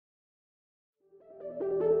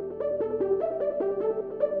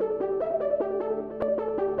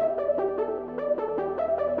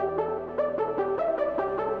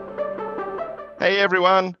Hey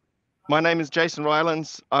everyone, my name is Jason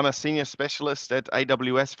Rylands. I'm a senior specialist at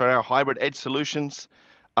AWS for our hybrid edge solutions.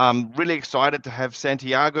 I'm really excited to have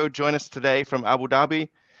Santiago join us today from Abu Dhabi.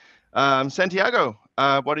 Santiago,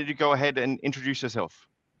 why don't you go ahead and introduce yourself?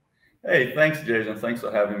 Hey, thanks, Jason. Thanks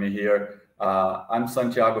for having me here. I'm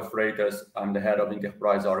Santiago Freitas. I'm the head of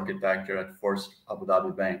enterprise architecture at First Abu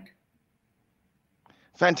Dhabi Bank.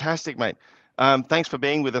 Fantastic, mate. Thanks for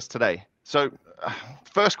being with us today. So,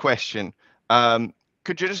 first question, um,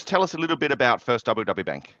 could you just tell us a little bit about First Abu Dhabi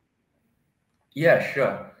Bank? Yeah,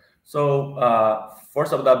 sure. So,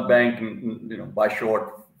 First Abu Dhabi Bank, by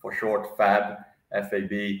short, for short, FAB,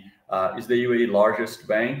 is the UAE largest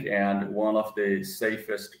bank and one of the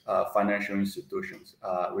safest financial institutions.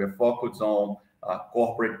 We are focused on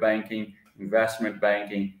corporate banking, investment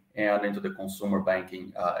banking, and into the consumer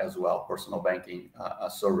banking as well, personal banking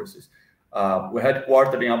services. We're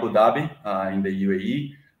headquartered in Abu Dhabi in the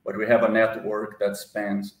UAE, but we have a network that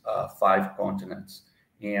spans 5 continents.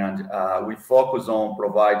 And we focus on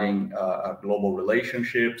providing global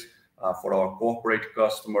relationships for our corporate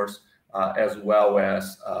customers, as well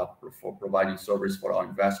as for providing service for our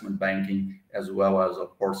investment banking, as well as our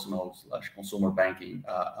personal/consumer banking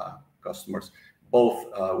customers. Both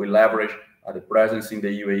we leverage the presence in the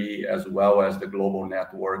UAE as well as the global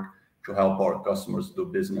network to help our customers do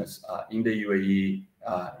business in the UAE,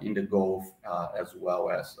 in the Gulf, as well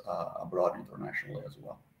as abroad internationally as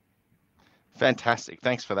well. Fantastic.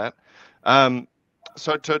 Thanks for that.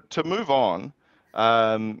 So to move on,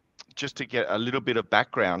 just to get a little bit of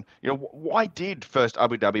background, why did First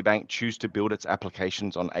Abu Dhabi Bank choose to build its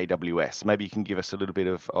applications on AWS? Maybe you can give us a little bit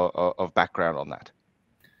of background on that.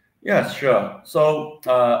 Yes, sure. So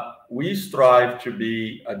we strive to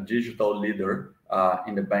be a digital leader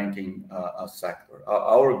in the banking sector.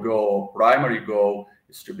 Our goal, primary goal,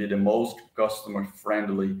 is to be the most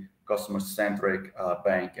customer-friendly, customer-centric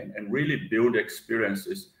bank, and really build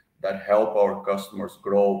experiences that help our customers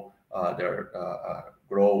grow their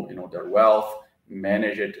wealth,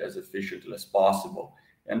 manage it as efficiently as possible.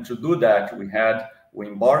 And to do that, we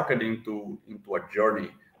embarked into a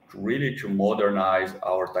journey to modernize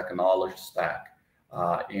our technology stack.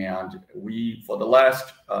 And we, for the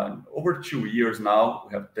last over 2 years now,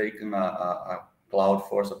 we have taken a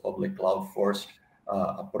public cloud first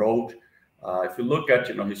approach. If you look at,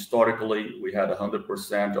 historically, we had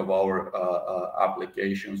 100% of our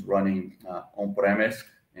applications running on premise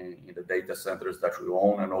in the data centers that we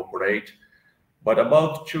own and operate. But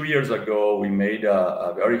about 2 years ago, we made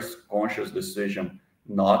a very conscious decision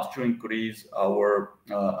not to increase our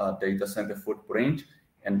data center footprint.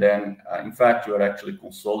 And then, in fact, we are actually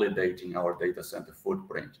consolidating our data center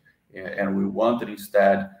footprint. And we wanted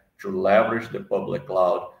instead to leverage the public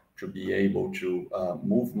cloud to be able to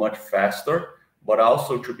move much faster, but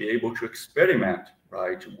also to be able to experiment,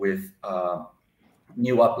 right, with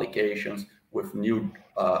new applications, with new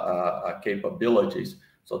capabilities,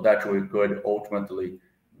 so that we could ultimately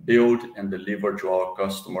build and deliver to our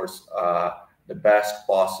customers the best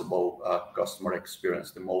possible customer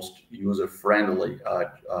experience, the most user-friendly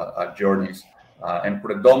journeys, and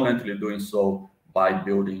predominantly doing so by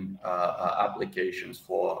building applications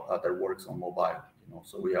that works on mobile.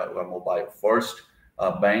 So we are a mobile-first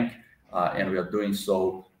bank, and we are doing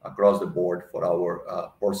so across the board for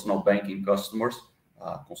our personal banking customers,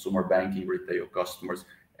 consumer banking, retail customers,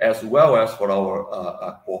 as well as for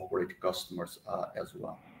our corporate customers as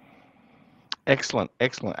well. Excellent,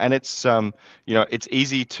 excellent. And it's it's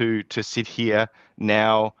easy to sit here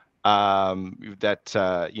now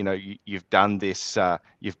that you've done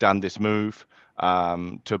this move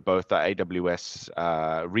to both the AWS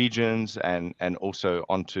regions and also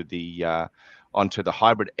onto the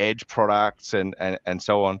hybrid edge products and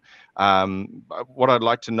so on. What I'd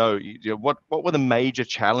like to know, what were the major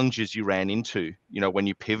challenges you ran into, when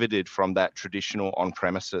you pivoted from that traditional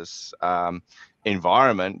on-premises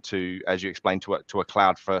environment to, as you explained, to a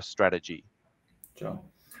cloud-first strategy? Sure.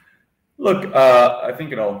 Look, I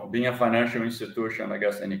think, being a financial institution, I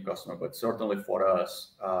guess any customer, but certainly for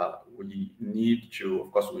us, we need to,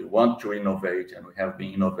 of course, we want to innovate, and we have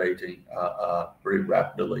been innovating pretty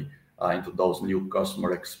rapidly into those new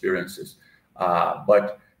customer experiences.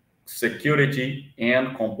 But security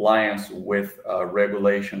and compliance with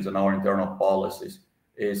regulations and our internal policies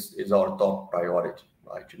is our top priority,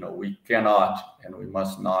 right? We cannot and we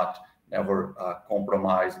must not never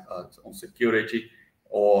compromise on security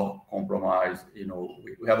or compromise.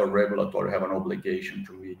 We have an obligation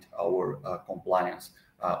to meet our compliance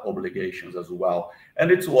obligations as well.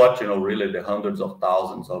 And it's what, really the hundreds of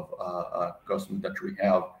thousands of customers that we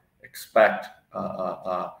have expect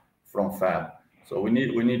from FAB. So we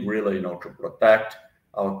need really, to protect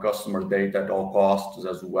our customer data at all costs,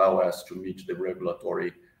 as well as to meet the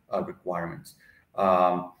regulatory requirements.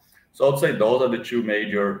 So I'd say those are the two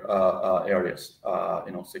major areas,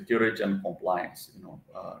 security and compliance.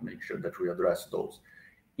 Make sure that we address those.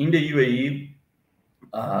 In the UAE,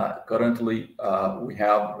 currently, we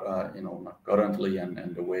have, not currently,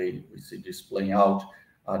 and the way we see this playing out,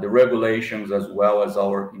 the regulations as well as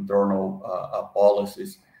our internal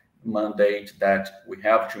policies mandate that we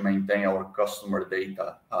have to maintain our customer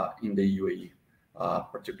data in the UAE,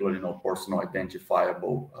 particularly, personal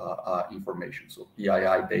identifiable information. So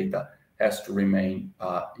PII data has to remain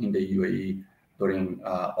in the UAE during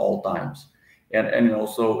all times. And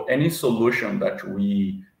also any solution that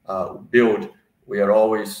we build, we are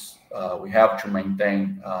always we have to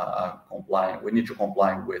maintain compliant. We need to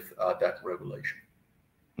comply with that regulation.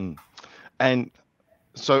 Mm. And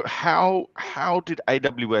so how did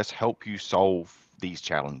AWS help you solve these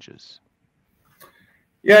challenges?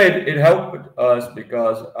 Yeah, it helped us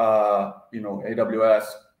because AWS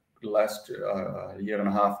last year and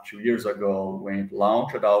a half, 2 years ago, when it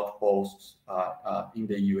launched Outposts in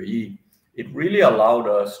the UAE, it really allowed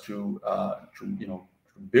us to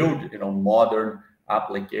build modern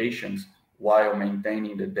applications while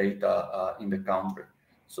maintaining the data in the country.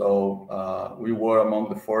 So we were among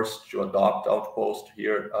the first to adopt Outpost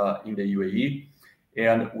here in the UAE,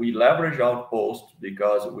 and we leverage Outpost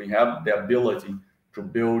because we have the ability to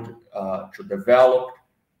build, to develop,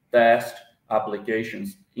 test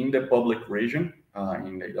applications in the public region,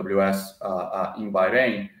 in the AWS in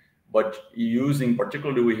Bahrain, but using,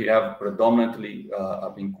 particularly, we have predominantly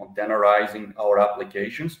been containerizing our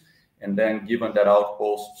applications. And then given that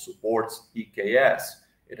Outpost supports EKS,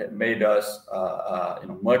 it had made us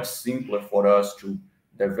much simpler for us to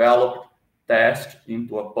develop, test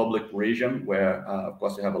into a public region where, of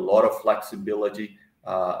course, you have a lot of flexibility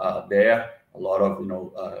there, a lot of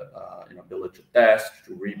ability to test,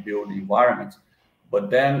 to rebuild environments. But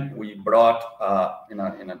then we brought in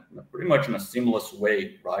a pretty much in a seamless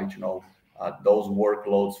way, right? Those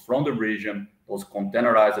workloads from the region, those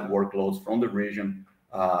containerized workloads from the region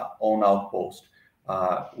on Outpost.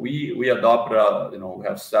 We adopted, we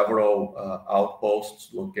have several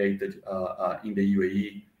outposts located in the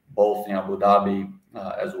UAE, both in Abu Dhabi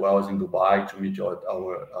as well as in Dubai, to meet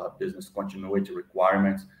our business continuity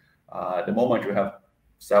requirements. At the moment, we have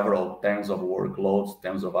several tens of workloads,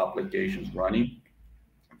 tens of applications running,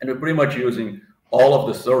 and we're pretty much using all of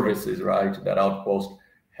the services, right, that Outpost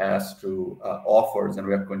has to offers, and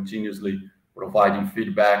we are continuously providing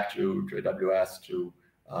feedback to AWS to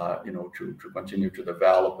continue to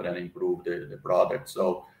develop and improve the product.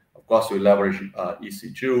 So of course we leverage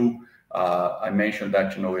EC2. I mentioned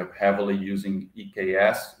that we're heavily using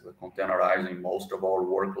EKS. We're containerizing most of our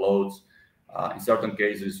workloads. In certain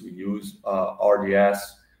cases, we use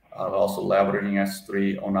RDS. Also leveraging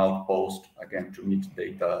S3 on Outpost, again, to meet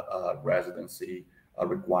data residency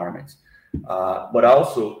requirements. But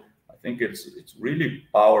also, I think it's really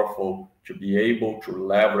powerful to be able to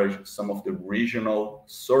leverage some of the regional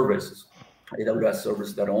services, AWS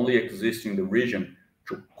services that only exist in the region,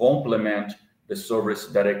 to complement the service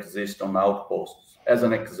that exists on Outposts. As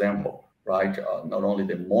an example, right? Not only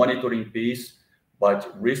the monitoring piece,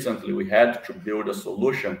 but recently we had to build a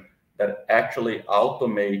solution that actually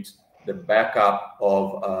automates the backup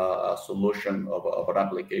of a solution of an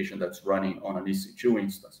application that's running on an EC2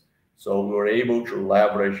 instance. So we were able to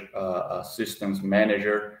leverage a systems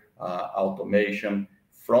manager automation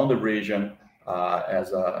from the region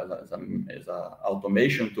as a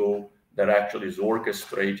automation tool that actually is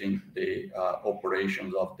orchestrating the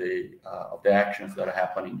operations of the actions that are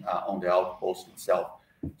happening on the Outpost itself.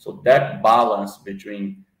 So that balance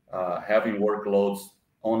between having workloads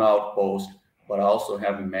on Outpost, but also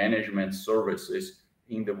having management services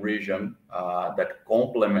in the region that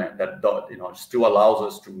complement, that still allows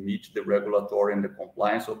us to meet the regulatory and the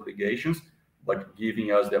compliance obligations, but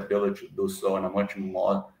giving us the ability to do so in a much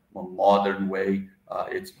more modern way.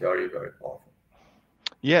 It's very, very powerful.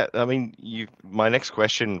 Yeah, I mean, my next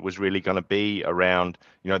question was really going to be around,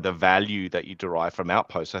 the value that you derive from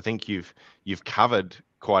Outposts. I think you've covered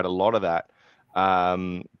quite a lot of that,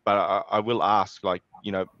 but I will ask, like,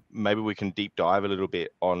 maybe we can deep dive a little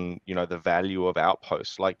bit on, the value of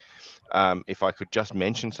Outposts. Like, if I could just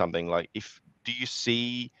mention something, like, do you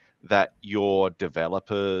see that your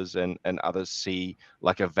developers and others see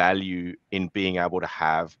like a value in being able to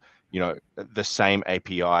have, the same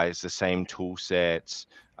APIs, the same tool sets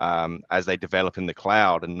as they develop in the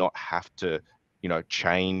cloud, and not have to,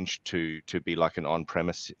 change to be like an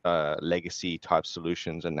on-premise legacy type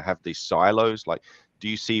solutions and have these silos? Like, do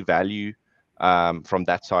you see value from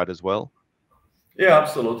that side as well? Yeah,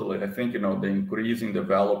 absolutely. I think the increase in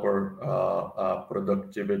developer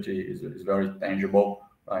productivity is very tangible,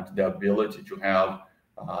 right? The ability to have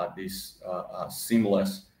this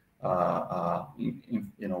seamless,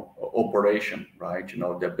 operation, right?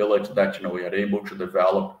 The ability that we are able to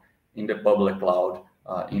develop in the public cloud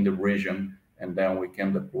in the region, and then we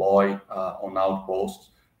can deploy on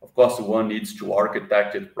outposts. Of course, one needs to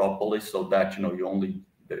architect it properly so that you only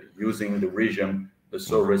using the region the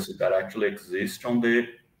services that actually exist on the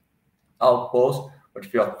outpost. But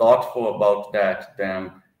if you are thoughtful about that,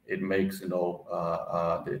 then it makes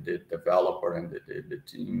the developer and the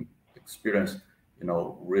team experience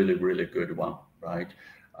really really good one, right?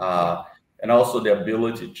 And also the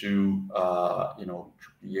ability to to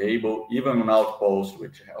be able, even an outpost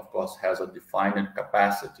which of course has a defined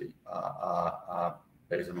capacity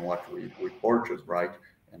based on what we purchase, right,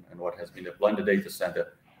 and what has been deployed in the data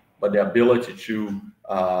center, but the ability to,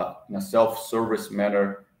 in a self-service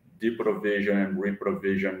manner, deprovision and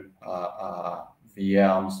reprovision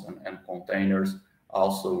VMs and containers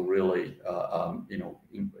also really,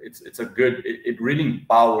 it's a good, it really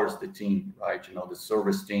empowers the team, right? The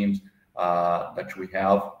service teams that we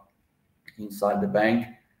have inside the bank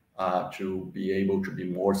to be able to be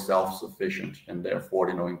more self-sufficient and therefore,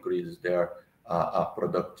 increases their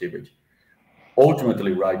productivity.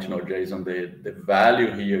 Ultimately, right, Jason, the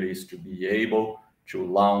value here is to be able to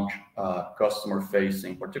launch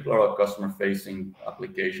customer-facing, particularly customer-facing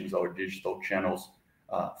applications or digital channels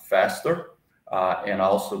faster, and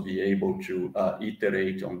also be able to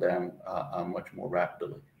iterate on them much more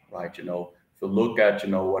rapidly, right? If you look at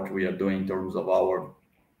what we are doing in terms of our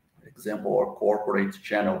example, our corporate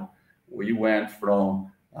channel, we went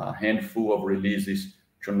from a handful of releases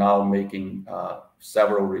to now making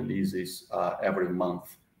several releases every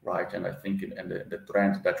month, right? And I think the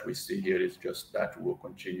trend that we see here is just that will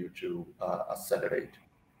continue to accelerate.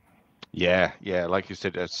 Yeah, yeah. Like you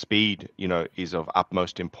said, speed, is of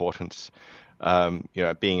utmost importance.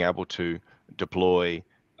 Being able to deploy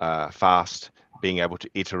fast, being able to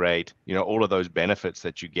iterate, all of those benefits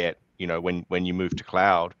that you get, when you move to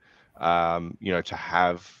cloud, to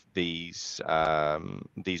have these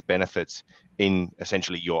benefits in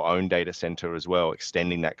essentially your own data center as well,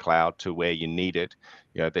 extending that cloud to where you need it.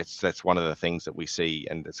 That's one of the things that we see,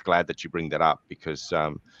 and it's glad that you bring that up because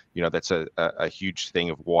that's a huge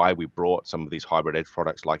thing of why we brought some of these hybrid edge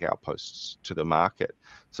products like Outposts to the market.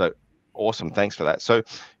 So awesome, thanks for that. So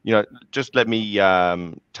just let me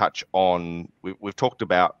touch on, we've talked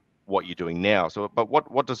about what you're doing now. So, but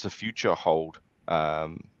what does the future hold?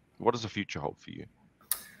 What does the future hold for you?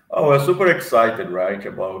 Oh, we're super excited, right,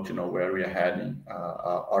 about where we are heading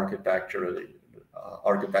architecturally,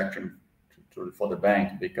 architecture for the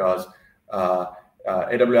bank, because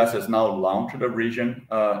AWS has now launched the region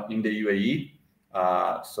in the UAE.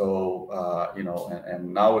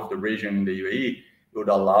 And now with the region in the UAE, it would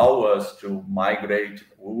allow us to migrate.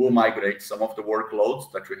 We will migrate some of the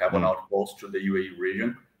workloads that we have on Outpost to the UAE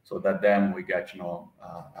region, so that then we get more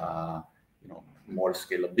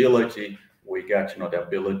scalability. We get the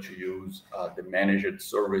ability to use the managed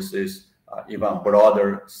services, even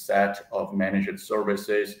broader set of managed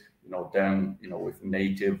services. Then with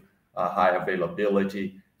native high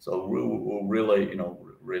availability. So we're really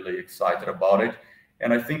really excited about it.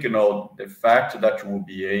 And I think the fact that we'll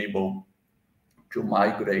be able to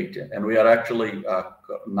migrate, and we are actually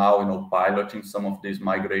now piloting some of these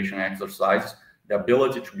migration exercises, the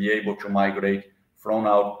ability to be able to migrate from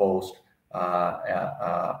Outpost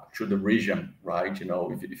to the region, right?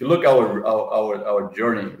 If you look our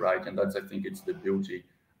journey, right, and that's, I think it's the beauty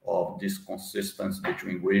of this consistency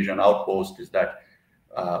between region and Outpost, is that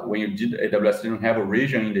when AWS didn't have a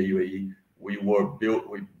region in the UAE, we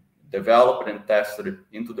developed and tested it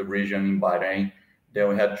into the region in Bahrain. Then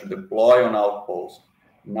we had to deploy on Outpost.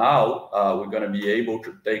 Now we're going to be able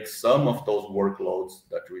to take some of those workloads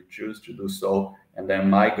that we choose to do so, and then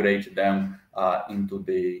migrate them into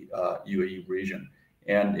the UAE region.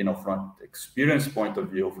 And from experience point of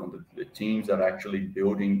view, from the teams that are actually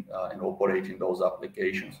building and operating those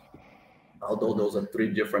applications, although those are three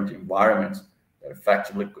different environments,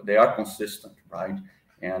 effectively they are consistent, right?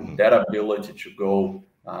 And that ability to go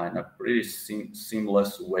in a pretty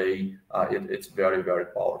seamless way, it's very very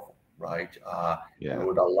powerful, right? And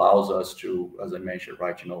it allows us to, as I mentioned,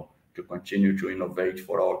 right, to continue to innovate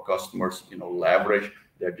for our customers, leverage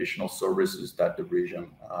the additional services that the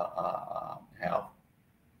region have.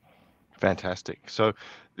 Fantastic. So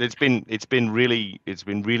it's been really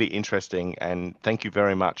interesting, and thank you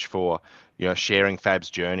very much for sharing Fab's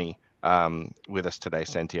journey with us today,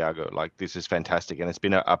 Santiago. Like, this is fantastic, and it's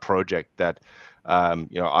been a project that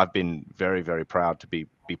I've been very, very proud to be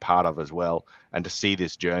part of as well, and to see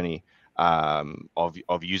this journey of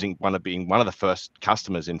using being one of the first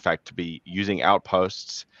customers, in fact, to be using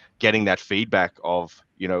Outposts, getting that feedback of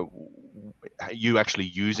you actually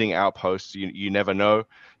using Outposts. You never know,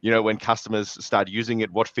 when customers start using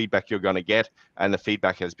it, what feedback you're going to get, and the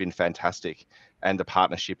feedback has been fantastic, and the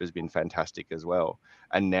partnership has been fantastic as well.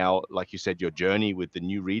 And now, like you said, your journey with the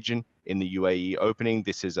new region in the UAE opening,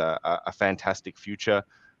 this is a fantastic future,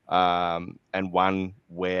 and one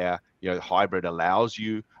where hybrid allows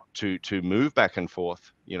you to move back and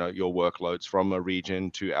forth, your workloads from a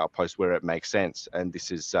region to Outpost where it makes sense. And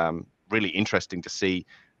this is really interesting to see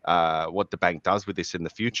what the bank does with this in the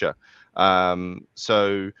future.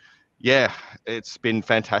 So yeah, it's been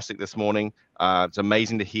fantastic this morning. It's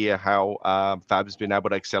amazing to hear how Fab has been able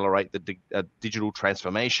to accelerate the digital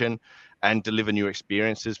transformation and deliver new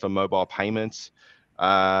experiences for mobile payments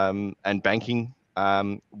and banking,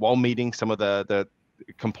 while meeting some of the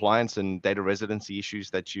compliance and data residency issues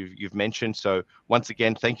that you've mentioned. So once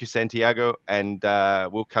again, thank you, Santiago, and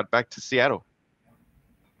we'll cut back to Seattle.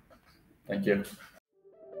 Thank you.